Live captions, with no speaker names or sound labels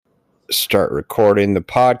start recording the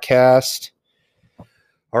podcast.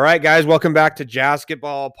 All right, guys, welcome back to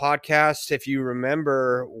Jazzketball Podcast. If you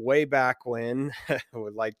remember way back when,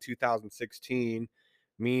 with like 2016,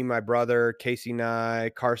 me, my brother, Casey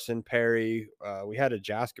Nye, Carson Perry, we had a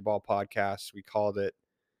Jazzketball podcast. We called it,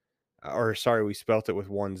 we spelt it with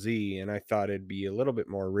one Z, and I thought it'd be a little bit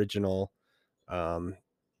more original to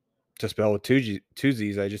spell with two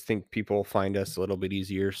Z's. I just think people find us a little bit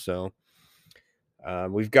easier, so...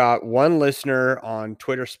 we've got one listener on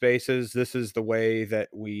Twitter Spaces. This is the way that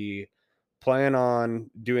we plan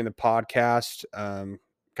on doing the podcast,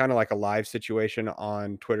 kind of like a live situation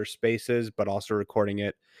on Twitter Spaces, but also recording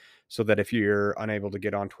it so that if you're unable to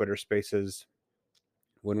get on Twitter Spaces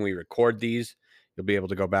when we record these, you'll be able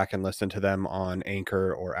to go back and listen to them on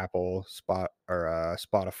Anchor or Apple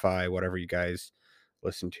Spotify, whatever you guys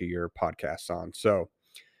listen to your podcasts on. So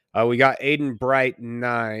we got Aiden Bright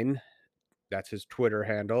 9. That's his Twitter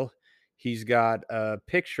handle. He's got a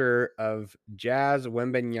picture of Jazz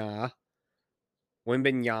Wembenyama.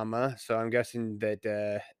 So I'm guessing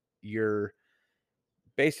that you're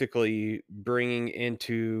basically bringing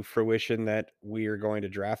into fruition that we are going to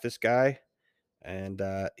draft this guy. And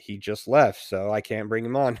he just left, so I can't bring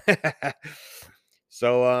him on.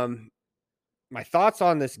 So my thoughts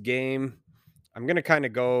on this game, I'm going to kind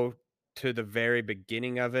of go to the very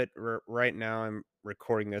beginning of it. Right now, I'm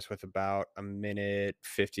recording this with about a minute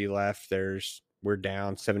 50 left. We're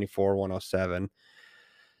down 74-107.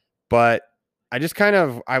 But I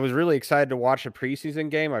was really excited to watch a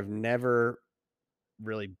preseason game. I've never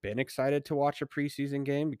really been excited to watch a preseason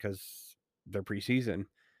game because they're preseason.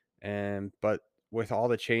 But with all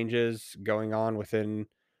the changes going on within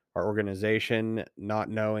our organization, not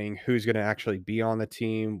knowing who's going to actually be on the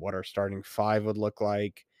team, what our starting five would look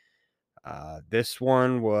like, this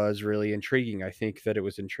one was really intriguing. I think that it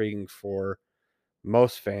was intriguing for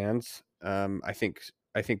most fans. I think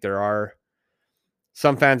there are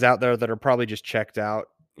some fans out there that are probably just checked out,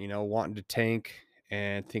 wanting to tank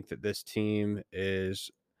and think that this team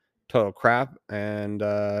is total crap. And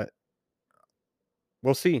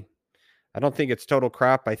we'll see. I don't think it's total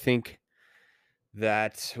crap. I think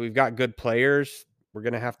that we've got good players. We're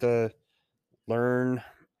going to have to learn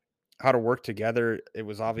how to work together. It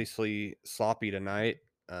was obviously sloppy tonight,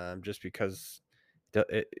 just because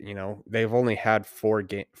they've only had four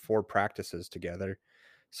practices together,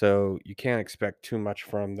 so you can't expect too much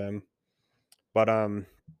from them. But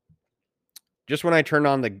just when I turned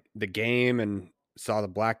on the game and saw the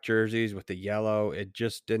black jerseys with the yellow, it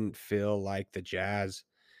just didn't feel like the Jazz.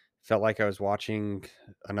 Felt like I was watching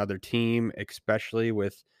another team, especially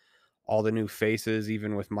with all the new faces,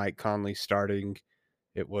 even with Mike Conley starting.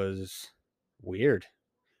 It was weird,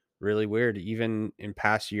 really weird. Even in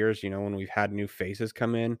past years, when we've had new faces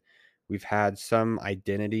come in, we've had some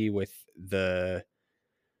identity with the,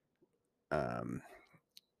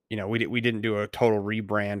 we didn't do a total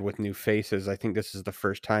rebrand with new faces. I think this is the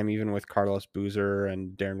first time, even with Carlos Boozer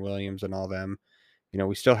and Darren Williams and all them,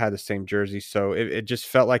 we still had the same jersey. So it just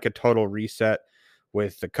felt like a total reset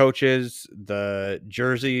with the coaches, the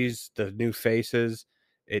jerseys, the new faces.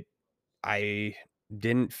 I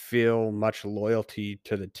didn't feel much loyalty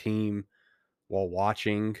to the team while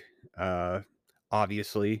watching,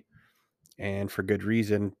 obviously, and for good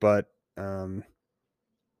reason. But the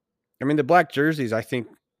black jerseys, I think,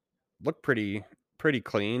 look pretty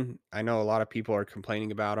clean. I know a lot of people are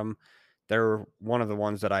complaining about them. They're one of the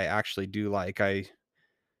ones that I actually do like. I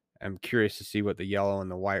am curious to see what the yellow and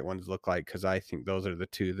the white ones look like, because I think those are the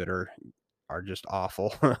two that are just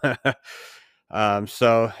awful.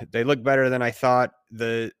 So they look better than I thought.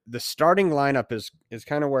 The starting lineup is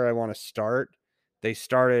kind of where I want to start. They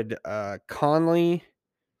started Conley,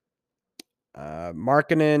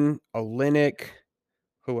 Markkanen, Olynyk.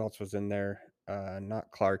 Who else was in there?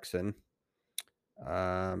 Not Clarkson.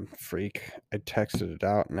 Freak. I texted it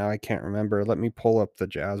out. Now I can't remember. Let me pull up the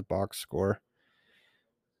Jazz box score.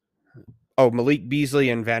 Oh, Malik Beasley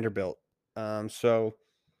and Vanderbilt. So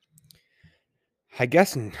I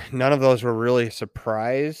guess none of those were really a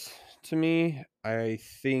surprise to me. I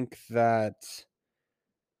think that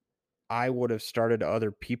I would have started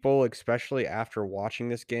other people, especially after watching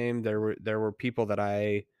this game. There were people that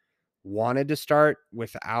I wanted to start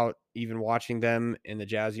without even watching them in the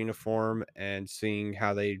Jazz uniform and seeing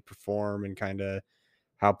how they perform and kind of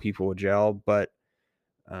how people would gel. But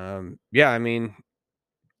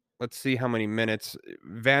let's see how many minutes.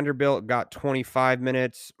 Vanderbilt got 25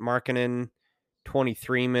 minutes, Markkanen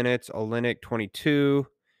 23 minutes, Olynyk 22,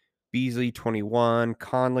 Beasley 21,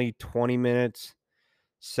 Conley 20 minutes,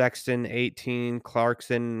 Sexton 18,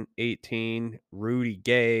 Clarkson 18, Rudy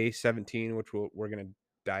Gay 17, which we're going to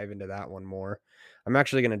dive into that one more. I'm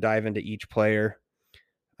actually going to dive into each player.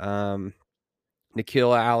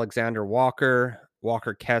 Nikhil Alexander Walker,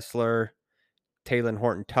 Walker Kessler, Taylor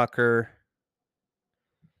Horton Tucker,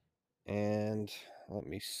 and let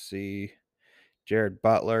me see. Jared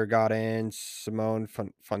Butler got in, Simone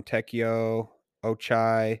Fontecchio,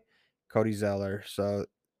 Ochai, Cody Zeller. So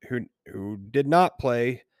who did not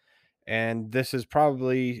play, and this is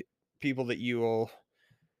probably people that you will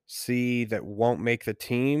see that won't make the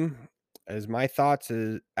team. As my thoughts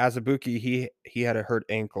is Azubuike, he had a hurt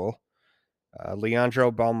ankle.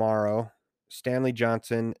 Leandro Balmaro, Stanley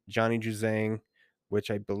Johnson, Johnny Juzang,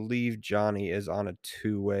 which I believe Johnny is on a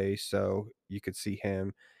two-way, so you could see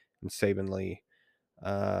him, and Saban Lee.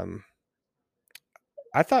 I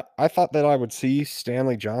thought that I would see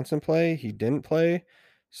Stanley Johnson play. He didn't play.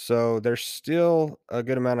 So there's still a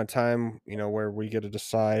good amount of time, where we get to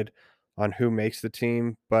decide on who makes the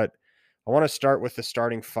team. But I want to start with the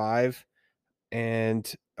starting five.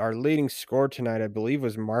 And our leading scorer tonight, I believe,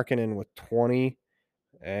 was Markkanen with 20,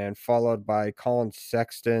 and followed by Colin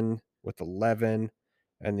Sexton with 11.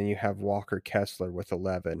 And then you have Walker Kessler with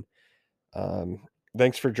 11. Um,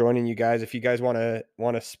 Thanks for joining, you guys. If you guys want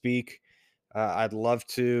to speak, I'd love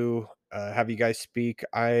to have you guys speak.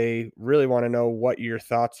 I really want to know what your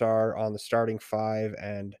thoughts are on the starting five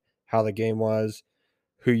and how the game was,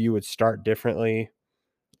 who you would start differently.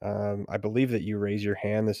 I believe that you raise your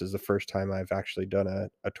hand. This is the first time I've actually done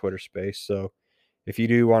a Twitter space. So if you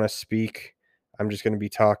do want to speak, I'm just going to be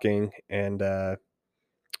talking, and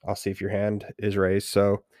I'll see if your hand is raised.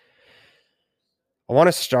 So I want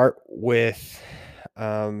to start with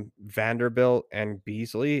Vanderbilt and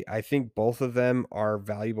Beasley. I think both of them are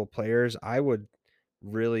valuable players. I would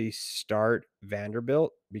really start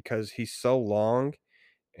Vanderbilt because he's so long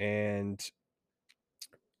and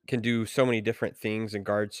can do so many different things and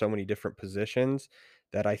guard so many different positions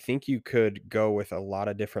that I think you could go with a lot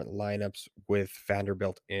of different lineups with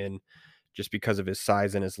Vanderbilt in, just because of his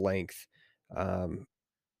size and his length. Um,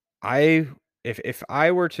 I if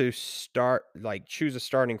I were to choose a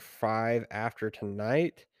starting five after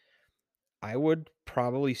tonight, I would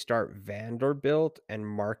probably start Vanderbilt and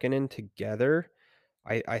Markkanen together.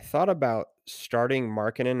 I thought about starting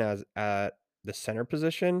Markkanen as at the center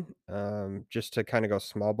position, just to kind of go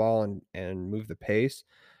small ball and move the pace.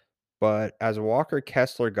 But as Walker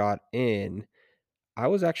Kessler got in, I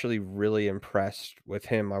was actually really impressed with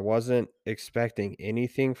him. I wasn't expecting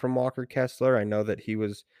anything from Walker Kessler. I know that he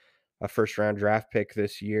was a first round draft pick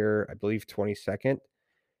this year, I believe 22nd.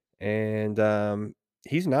 And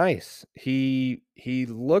he's nice. He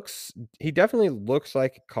definitely looks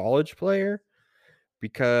like a college player,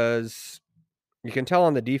 because you can tell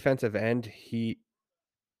on the defensive end he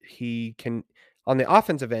can, on the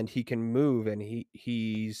offensive end he can move, and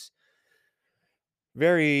he's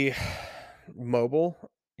very mobile,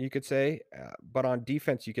 you could say, but on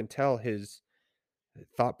defense you can tell his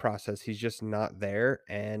thought process, he's just not there.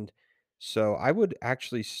 And so I would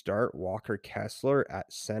actually start Walker Kessler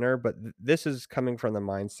at center, but this is coming from the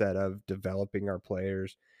mindset of developing our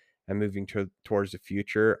players and moving towards the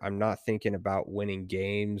future. I'm not thinking about winning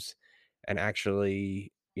games and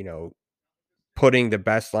actually, putting the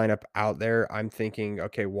best lineup out there. I'm thinking,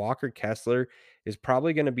 okay, Walker Kessler is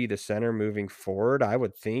probably going to be the center moving forward, I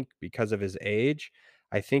would think, because of his age.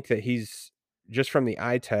 I think that he's, just from the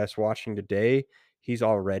eye test watching today, he's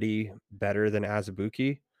already better than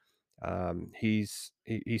Azubuike. He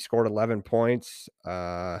scored 11 points.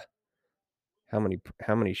 How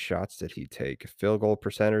many shots did he take? Field goal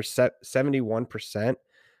percentage, 71%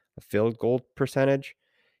 a field goal percentage.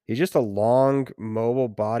 He's just a long, mobile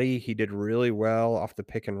body. He did really well off the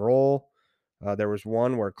pick and roll. There was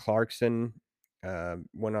one where Clarkson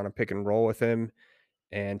went on a pick and roll with him,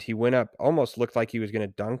 and he went up, almost looked like he was going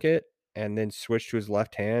to dunk it, and then switched to his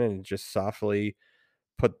left hand and just softly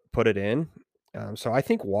put it in. So I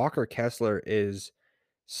think Walker Kessler is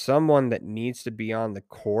someone that needs to be on the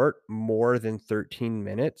court more than 13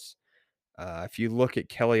 minutes. If you look at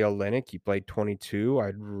Kelly Olynyk, he played 22.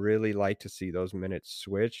 I'd really like to see those minutes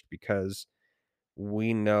switched, because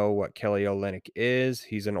we know what Kelly Olynyk is.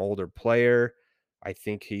 He's an older player. I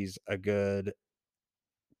think he's a good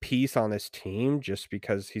piece on this team just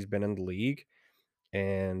because he's been in the league.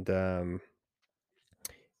 And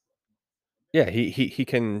yeah, he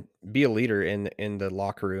can be a leader in the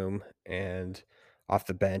locker room and off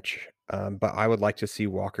the bench. But I would like to see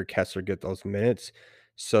Walker Kessler get those minutes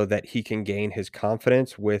so that he can gain his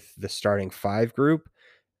confidence with the starting five group,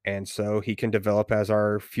 and so he can develop as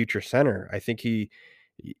our future center. I think he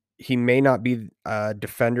may not be a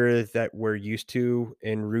defender that we're used to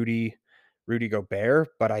in Rudy Gobert,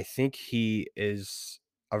 but I think he is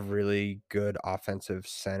a really good offensive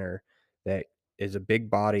center that is a big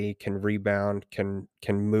body, can rebound, can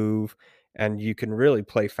move, and you can really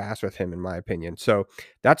play fast with him, in my opinion. So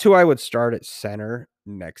that's who I would start at center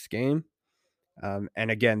next game. And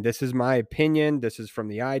again, this is my opinion. This is from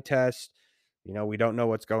the eye test. We don't know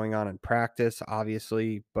what's going on in practice,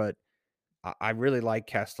 obviously, but I really like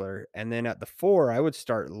Kessler. And then at the 4, I would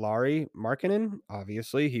start Larry Markkinen.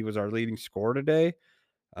 Obviously, he was our leading scorer today.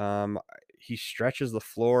 Um, he stretches the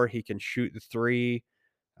floor. He can shoot the 3.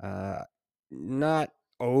 Uh, Not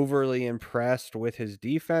overly impressed with his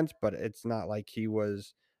defense, but it's not like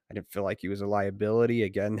I didn't feel like he was a liability.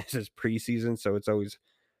 Again, this is preseason, so it's always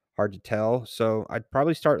hard to tell. So I'd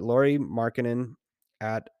probably start Laurie Markkinen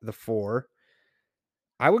at the 4.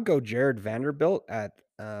 I would go Jared Vanderbilt at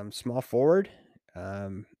small forward.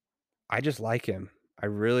 Um, I just like him. I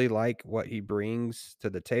really like what he brings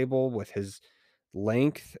to the table with his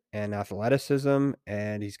length and athleticism,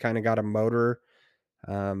 and he's kind of got a motor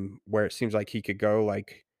where it seems like he could go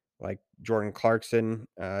like Jordan Clarkson.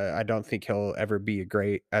 I don't think he'll ever be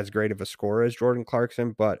as great of a scorer as Jordan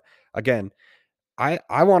Clarkson, but again,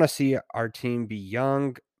 I want to see our team be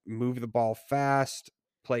young, move the ball fast,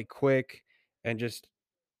 play quick, and just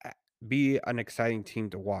be an exciting team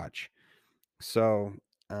to watch. So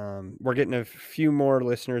we're getting a few more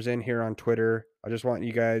listeners in here on Twitter. I just want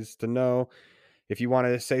you guys to know if you want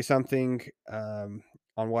to say something on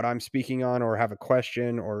what I'm speaking on, or have a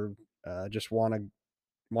question, or just want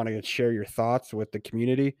to share your thoughts with the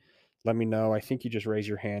community. Let me know. I think you just raise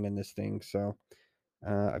your hand in this thing. So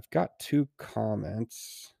I've got 2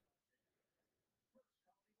 comments.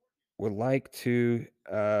 Would like to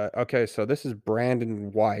okay, so this is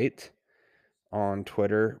Brandon White on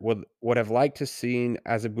Twitter. Would have liked to seen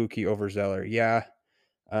Azubuike over Zeller. Yeah.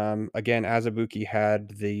 Again, Azubuike had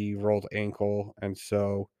the rolled ankle, and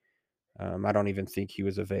so I don't even think he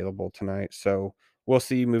was available tonight. So we'll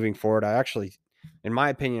see moving forward. In my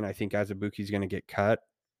opinion, I think Azubuike is going to get cut.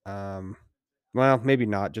 Well, maybe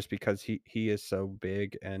not, just because he is so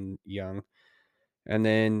big and young. And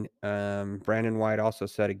then Brandon White also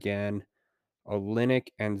said again, Olynyk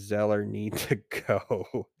and Zeller need to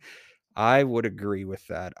go. I would agree with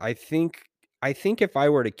that. I think if I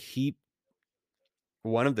were to keep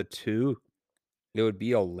one of the two, it would be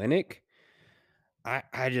Olynyk.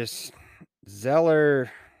 I just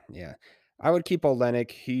Zeller, yeah. I would keep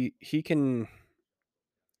Olynyk. He can,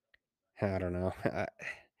 I don't know.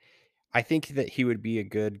 I think that he would be a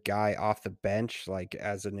good guy off the bench, like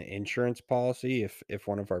as an insurance policy if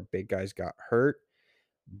one of our big guys got hurt.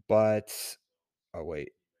 But oh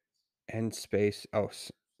wait, end space. Oh,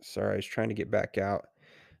 sorry, I was trying to get back out.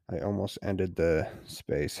 I almost ended the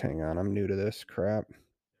space. Hang on, I'm new to this crap.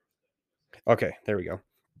 Okay, there we go.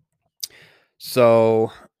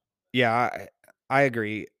 So, yeah, I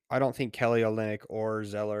agree. I don't think Kelly Olynyk or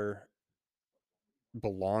Zeller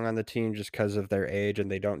belong on the team just because of their age, and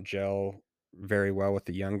they don't gel very well with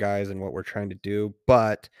the young guys and what we're trying to do.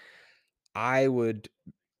 But I would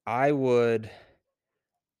I would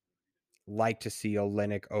like to see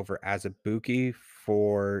Olynyk over Azubuike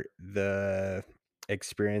for the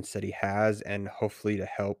experience that he has, and hopefully to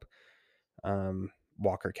help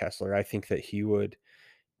Walker Kessler. I think that he would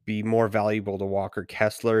be more valuable to Walker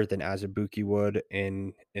Kessler than Azubuike would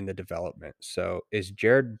in the development. So, is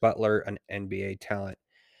Jared Butler an NBA talent?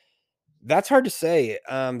 That's hard to say.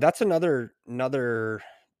 That's another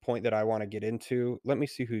point that I want to get into. Let me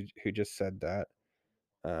see who just said that.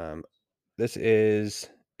 Um, this is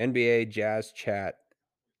NBA Jazz Chat.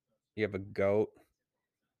 You have a goat.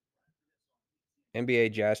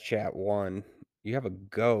 NBA Jazz Chat 1. You have a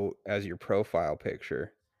goat as your profile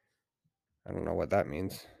picture. I don't know what that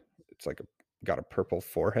means. It's like got a purple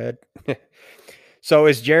forehead. So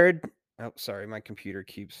is Jared, oh sorry, my computer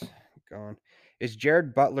keeps going. Is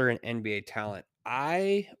Jared Butler an NBA talent?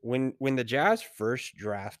 When the Jazz first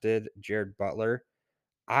drafted Jared Butler,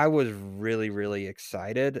 I was really, really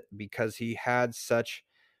excited because he had such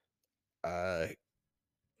a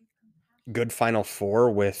good Final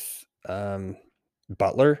Four with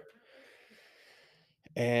Butler.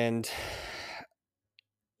 And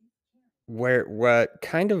what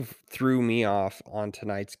kind of threw me off on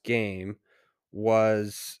tonight's game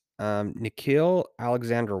was Nickeil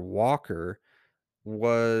Alexander Walker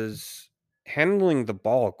was handling the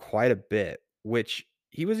ball quite a bit, which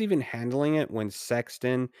he was even handling it when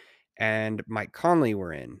Sexton and Mike Conley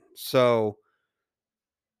were in. So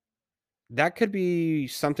that could be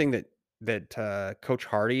something that Coach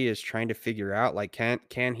Hardy is trying to figure out. Like,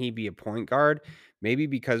 can he be a point guard? Maybe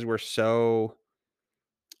because we're so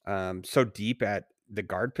deep at the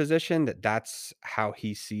guard position that's how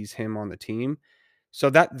he sees him on the team. So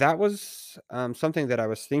that was something that I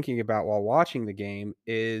was thinking about while watching the game.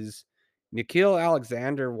 Is Nikhil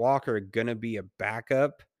Alexander Walker gonna be a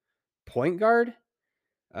backup point guard?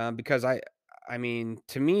 Because I mean,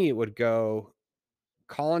 to me, it would go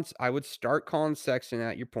Collins. I would start Colin Sexton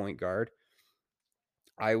at your point guard.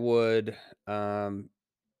 I would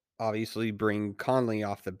obviously bring Conley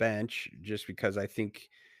off the bench just because I think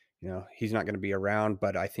he's not going to be around,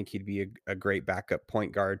 but I think he'd be a great backup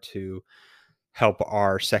point guard to help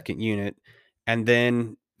our second unit. And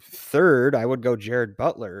then third, I would go Jared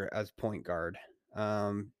Butler as point guard.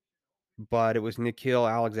 But it was Nikhil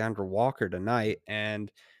Alexander Walker tonight,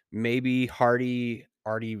 and maybe Hardy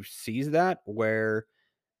already sees that where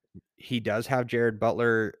he does have Jared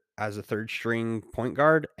Butler as a third string point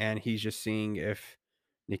guard, and he's just seeing if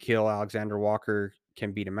Nikhil Alexander Walker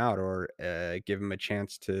can beat him out or give him a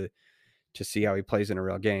chance to see how he plays in a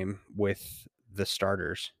real game with the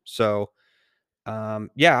starters. So,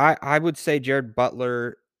 yeah, I would say Jared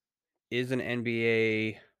Butler is an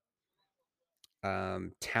NBA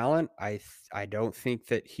talent. I don't think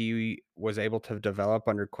that he was able to develop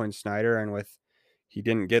under Quinn Snyder, and with he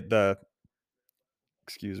didn't get the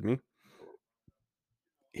excuse me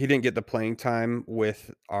he didn't get the playing time with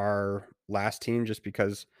our last team just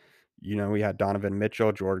because we had Donovan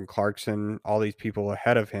Mitchell, Jordan Clarkson, all these people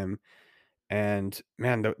ahead of him. And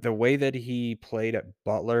man, the way that he played at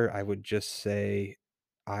Butler, I would just say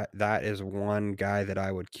that is one guy that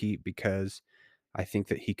I would keep because I think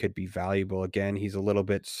that he could be valuable. Again, he's a little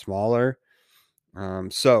bit smaller.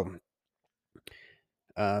 Let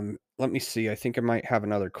me see. I think I might have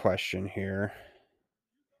another question here.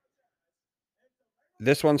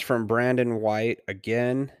 This one's from Brandon White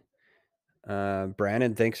again.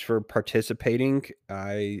 Brandon, thanks for participating.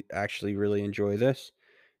 I actually really enjoy this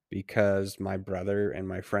because my brother and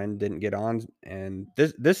my friend didn't get on, and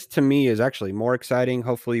this to me is actually more exciting.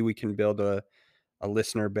 Hopefully, we can build a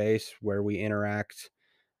listener base where we interact.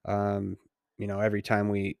 Um, every time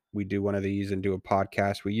we do one of these and do a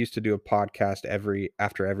podcast. We used to do a podcast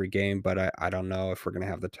after every game, but I don't know if we're gonna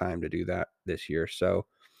have the time to do that this year. So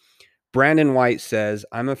Brandon White says,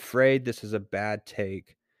 I'm afraid this is a bad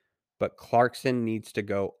take, but Clarkson needs to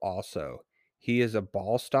go also. He is a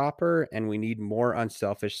ball stopper, and we need more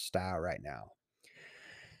unselfish style right now.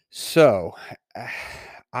 So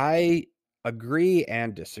I agree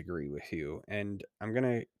and disagree with you, and I'm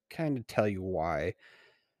going to kind of tell you why.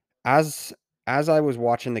 As as I was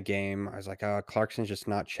watching the game, I was like, "Oh, Clarkson's just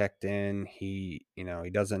not checked in. He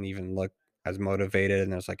doesn't even look as motivated."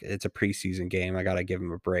 And I was like, "It's a preseason game. I got to give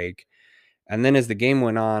him a break." And then as the game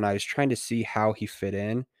went on, I was trying to see how he fit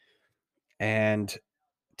in. And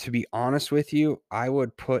to be honest with you, I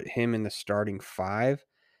would put him in the starting five.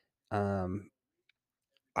 Um,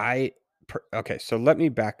 okay, so let me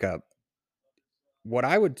back up. What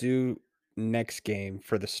I would do next game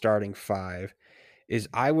for the starting five is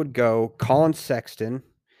I would go Colin Sexton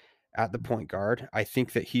at the point guard. I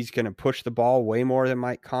think that he's going to push the ball way more than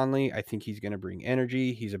Mike Conley. I think he's going to bring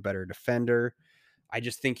energy. He's a better defender. I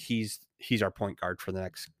just think he's our point guard for the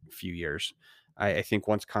next few years. I think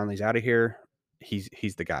once Conley's out of here, he's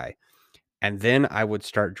the guy. And then I would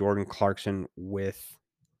start Jordan Clarkson with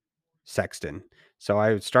Sexton. So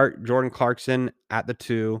I would start Jordan Clarkson at the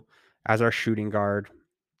 2 as our shooting guard.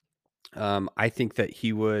 I think that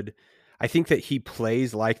he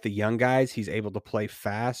plays like the young guys. He's able to play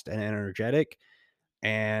fast and energetic.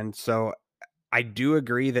 And so I do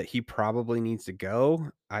agree that he probably needs to go.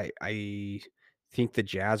 I think the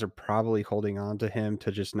Jazz are probably holding on to him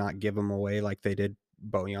to just not give him away like they did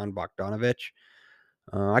Bojan Bogdanovic.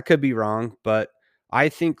 I could be wrong, but I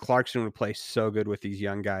think Clarkson would play so good with these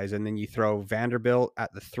young guys. And then you throw Vanderbilt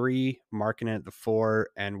at the 3, Markkanen at the 4,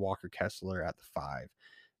 and Walker Kessler at the 5.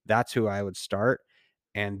 That's who I would start.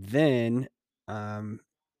 And then,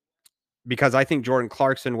 because I think Jordan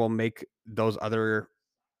Clarkson will make those other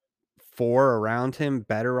 4 around him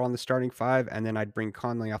better on the starting 5, and then I'd bring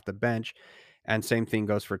Conley off the bench. And same thing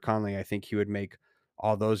goes for Conley. I think he would make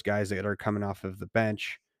all those guys that are coming off of the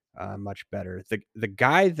bench much better. The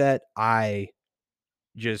guy that I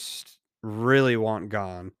just really want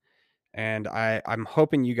gone, and I'm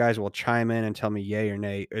hoping you guys will chime in and tell me yay or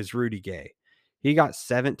nay, is Rudy Gay. He got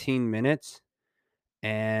 17 minutes,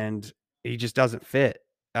 and he just doesn't fit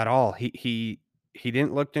at all. He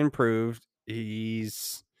didn't look improved.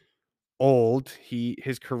 He's old.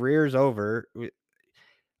 His career's over.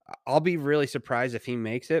 I'll be really surprised if he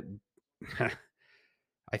makes it.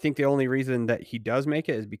 I think the only reason that he does make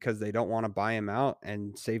it is because they don't want to buy him out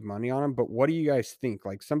and save money on him. But what do you guys think?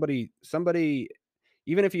 Like somebody,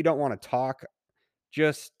 even if you don't want to talk,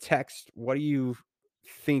 just text. What do you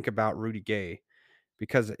think about Rudy Gay?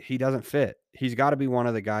 because he doesn't fit. He's got to be one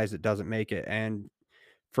of the guys that doesn't make it. And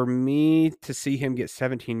for me to see him get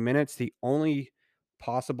 17 minutes, the only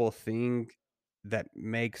possible thing that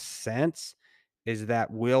makes sense is that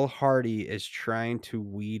Will Hardy is trying to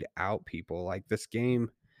weed out people. Like this game,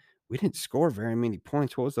 we didn't score very many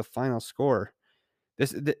points. What was the final score?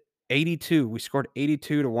 82. We scored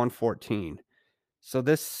 82 to 114. So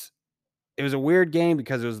it was a weird game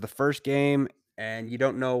because it was the first game and you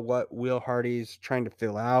don't know what Will Hardy's trying to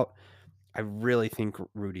fill out. I really think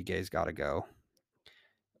Rudy Gay's got to go.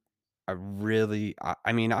 I agree.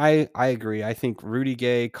 I think Rudy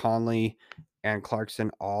Gay, Conley, and Clarkson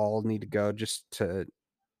all need to go just to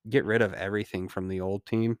get rid of everything from the old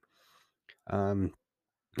team. And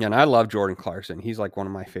I love Jordan Clarkson. He's like one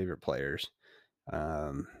of my favorite players.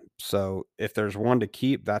 So if there's one to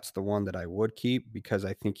keep, that's the one that I would keep because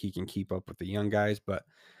I think he can keep up with the young guys. But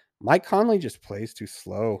Mike Conley just plays too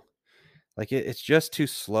slow. Like it's just too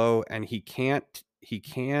slow, and he can't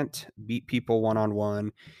beat people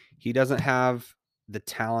one-on-one. He doesn't have the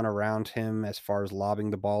talent around him as far as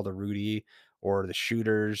lobbing the ball to Rudy or the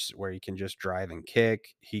shooters where he can just drive and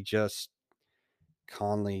kick.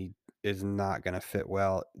 Conley is not going to fit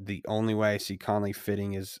well. The only way I see Conley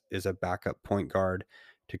fitting is a backup point guard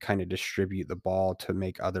to kind of distribute the ball to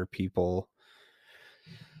make other people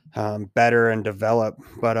better and develop.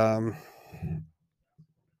 But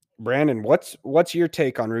Brandon, what's your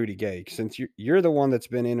take on Rudy Gay? Since you're the one that's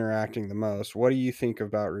been interacting the most, what do you think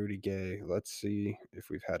about Rudy Gay? Let's see if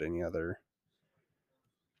we've had any other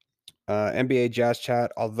NBA Jazz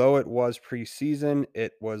Chat. Although it was preseason,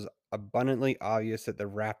 it was abundantly obvious that the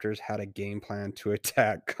Raptors had a game plan to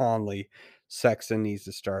attack Conley. Sexton needs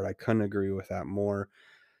to start. I couldn't agree with that more.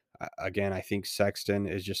 Again, I think Sexton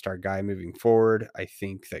is just our guy moving forward. I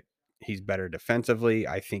think that he's better defensively.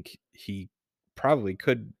 I think he probably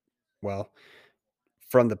could, well,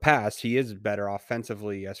 from the past, he is better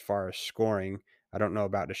offensively as far as scoring. I don't know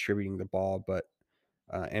about distributing the ball, but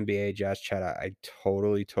NBA Jazz Chat, I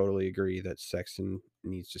totally agree that Sexton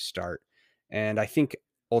needs to start. And I think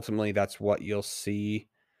ultimately that's what you'll see.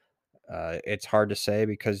 It's hard to say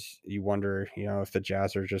because you wonder, if the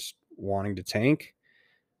Jazz are just wanting to tank,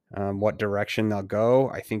 what direction they'll go.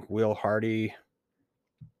 I think Will Hardy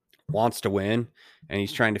wants to win, and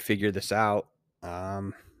he's trying to figure this out.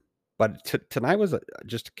 But tonight was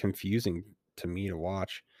just confusing to me to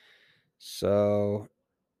watch. So,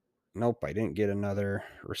 nope, I didn't get another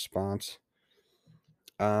response.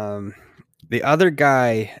 The other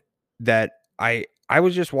guy that I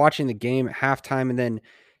was just watching the game at halftime, and then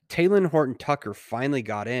Talen Horton-Tucker finally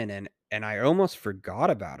got in, and I almost forgot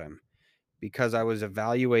about him because I was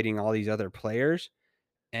evaluating all these other players,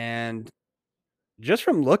 and just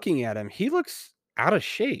from looking at him, he looks out of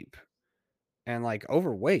shape and like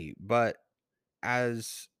overweight. But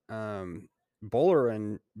as Bowler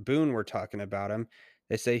and Boone were talking about him,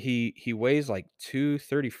 they say he weighs like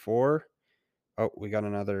 234. Oh, we got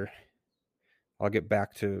another. I'll get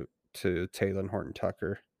back to Talen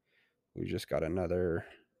Horton-Tucker. We just got another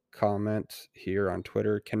comment here on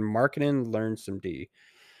Twitter. Can Markkanen learn some D?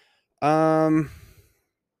 I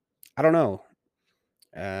don't know.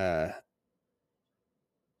 I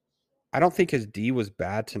don't think his D was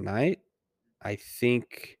bad tonight. I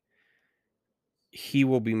think he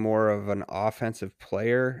will be more of an offensive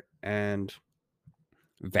player, and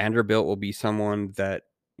Vanderbilt will be someone that,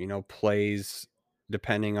 plays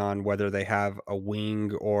depending on whether they have a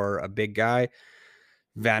wing or a big guy.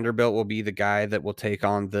 Vanderbilt will be the guy that will take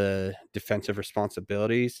on the defensive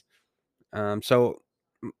responsibilities. So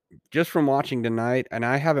just from watching tonight, and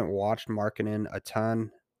I haven't watched Markkanen a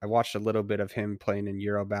ton. I watched a little bit of him playing in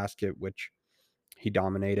Eurobasket, which he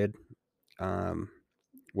dominated,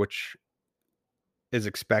 which is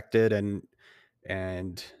expected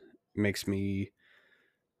and makes me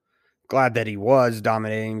glad that he was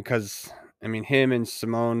dominating because, I mean, him and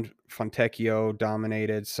Simone Fontecchio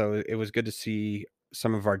dominated. So it was good to see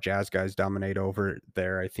some of our Jazz guys dominate over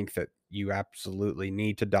there. I think that you absolutely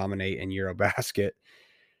need to dominate in Eurobasket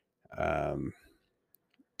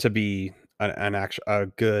to be a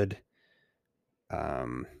good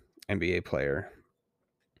NBA player.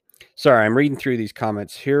 Sorry, I'm reading through these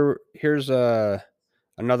comments. Here's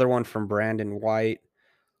another one from Brandon White.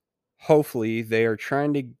 Hopefully, they are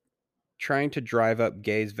trying to drive up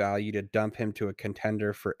Gay's value to dump him to a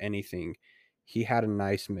contender for anything. He had a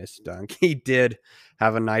nice missed dunk. He did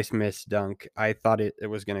have a nice missed dunk. I thought it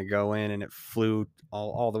was going to go in, and it flew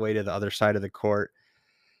all the way to the other side of the court.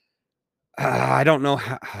 I don't know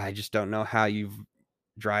how. I just don't know how you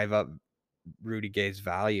drive up Rudy Gay's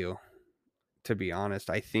value. To be honest,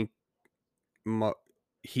 I think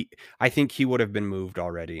I think he would have been moved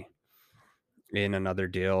already in another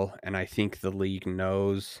deal, and I think the league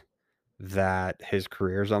knows that his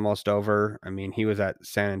career's almost over. I mean, he was at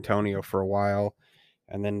San Antonio for a while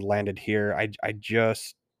and then landed here. I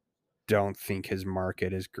just don't think his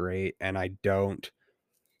market is great, and I don't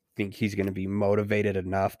think he's going to be motivated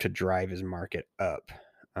enough to drive his market up.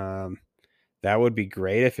 Um, that would be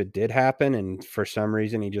great if it did happen, and for some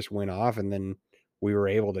reason he just went off, and then we were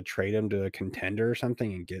able to trade him to a contender or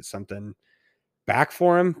something and get something back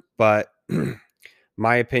for him. But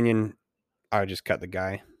my opinion, I would just cut the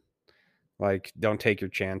guy. Like, don't take your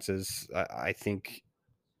chances. I think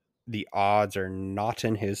the odds are not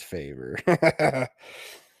in his favor.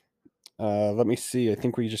 Let me see. I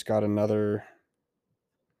think we just got another.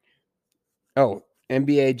 Oh,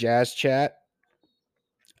 NBA Jazz Chat.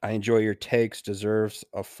 I enjoy your takes. Deserves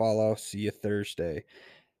a follow. See you Thursday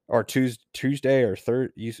or Tuesday or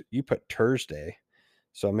third. You put Thursday,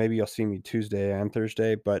 so maybe you'll see me Tuesday and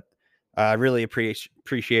Thursday. But I really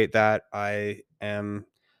appreciate that. I am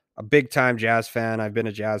a big time Jazz fan. I've been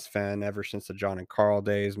a Jazz fan ever since the John and Carl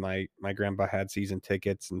days. My grandpa had season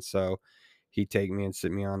tickets, and so he'd take me and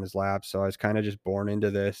sit me on his lap. So I was kind of just born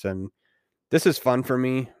into this, and this is fun for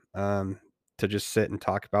me to just sit and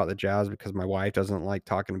talk about the Jazz because my wife doesn't like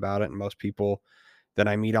talking about it, and most people that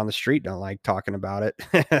I meet on the street don't like talking about it.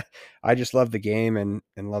 I just love the game and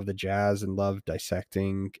love the Jazz and love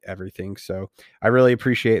dissecting everything. So I really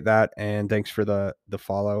appreciate that, and thanks for the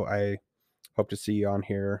follow. I hope to see you on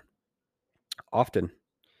here often.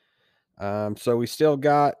 So we still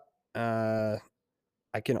got.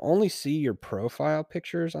 I can only see your profile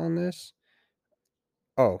pictures on this.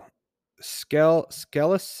 Oh,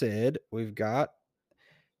 Skelicid. We've got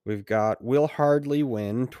Will Hardly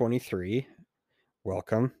Win 23.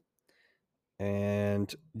 Welcome.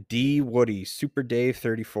 And D Woody, Super Dave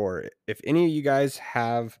 34. If any of you guys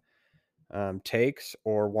have takes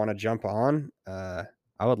or want to jump on, I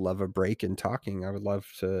would love a break in talking. I would love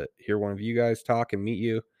to hear one of you guys talk and meet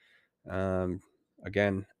you.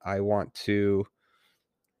 Again, I want to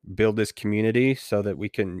build this community so that we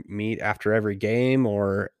can meet after every game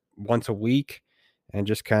or once a week and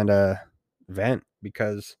just kind of vent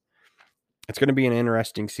because it's going to be an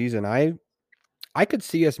interesting season. I could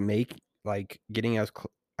see us getting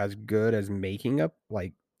as good as making up,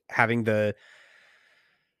 like having the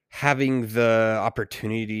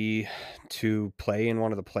opportunity to play in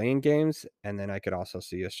one of the playing games, and then I could also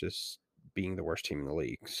see us just being the worst team in the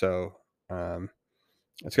league. So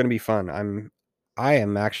it's going to be fun. I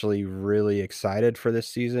am actually really excited for this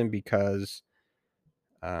season because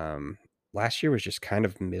last year was just kind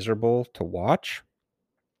of miserable to watch.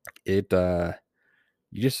 It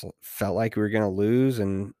you just felt like we were going to lose,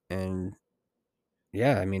 and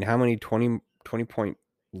yeah, I mean, how many 20 point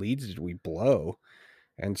leads did we blow?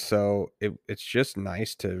 And so it's just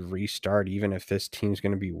nice to restart, even if this team's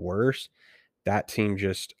going to be worse. That team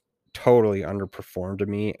just totally underperformed to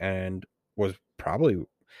me and was probably,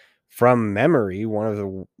 from memory, one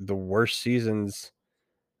of the worst seasons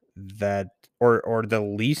that, or the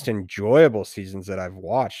least enjoyable seasons that I've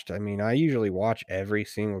watched. I mean, I usually watch every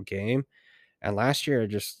single game, and last year I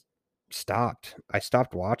just stopped. I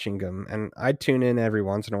stopped watching them, and I'd tune in every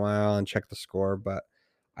once in a while and check the score, but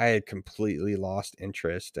I had completely lost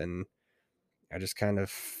interest, and I just kind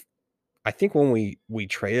of, I think when we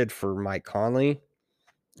traded for Mike Conley,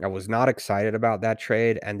 I was not excited about that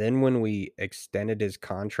trade, and then when we extended his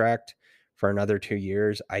contract for another 2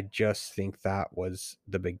 years, I just think that was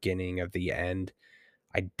the beginning of the end.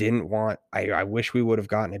 I didn't want. I wish we would have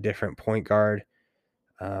gotten a different point guard.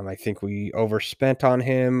 I think we overspent on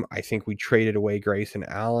him. I think we traded away Grayson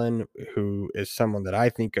Allen, who is someone that I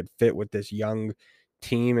think could fit with this young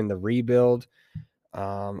team in the rebuild.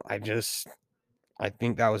 I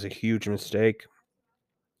think that was a huge mistake.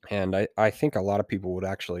 And I think a lot of people would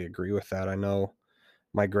actually agree with that. I know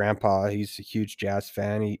my grandpa, he's a huge Jazz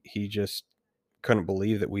fan. He just couldn't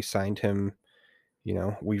believe that we signed him.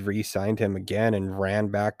 We re-signed him again and ran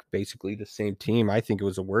back basically the same team. I think it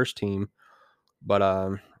was a worse team.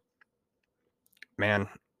 But man,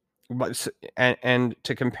 and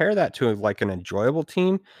to compare that to like an enjoyable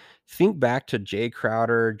team, think back to Jay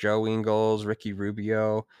Crowder, Joe Ingles, Ricky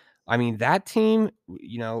Rubio. I mean, that team,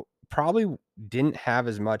 probably didn't have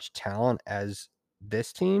as much talent as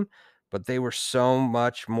this team, but they were so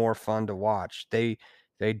much more fun to watch. They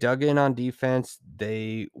dug in on defense,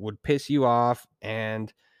 they would piss you off,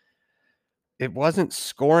 and it wasn't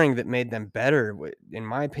scoring that made them better. In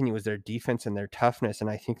my opinion, was their defense and their toughness, and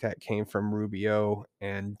I think that came from Rubio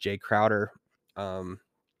and Jay Crowder. And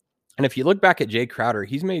if you look back at Jay Crowder,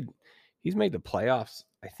 he's made the playoffs,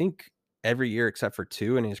 I think, every year except for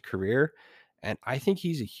 2 in his career, and I think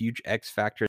he's a huge X factor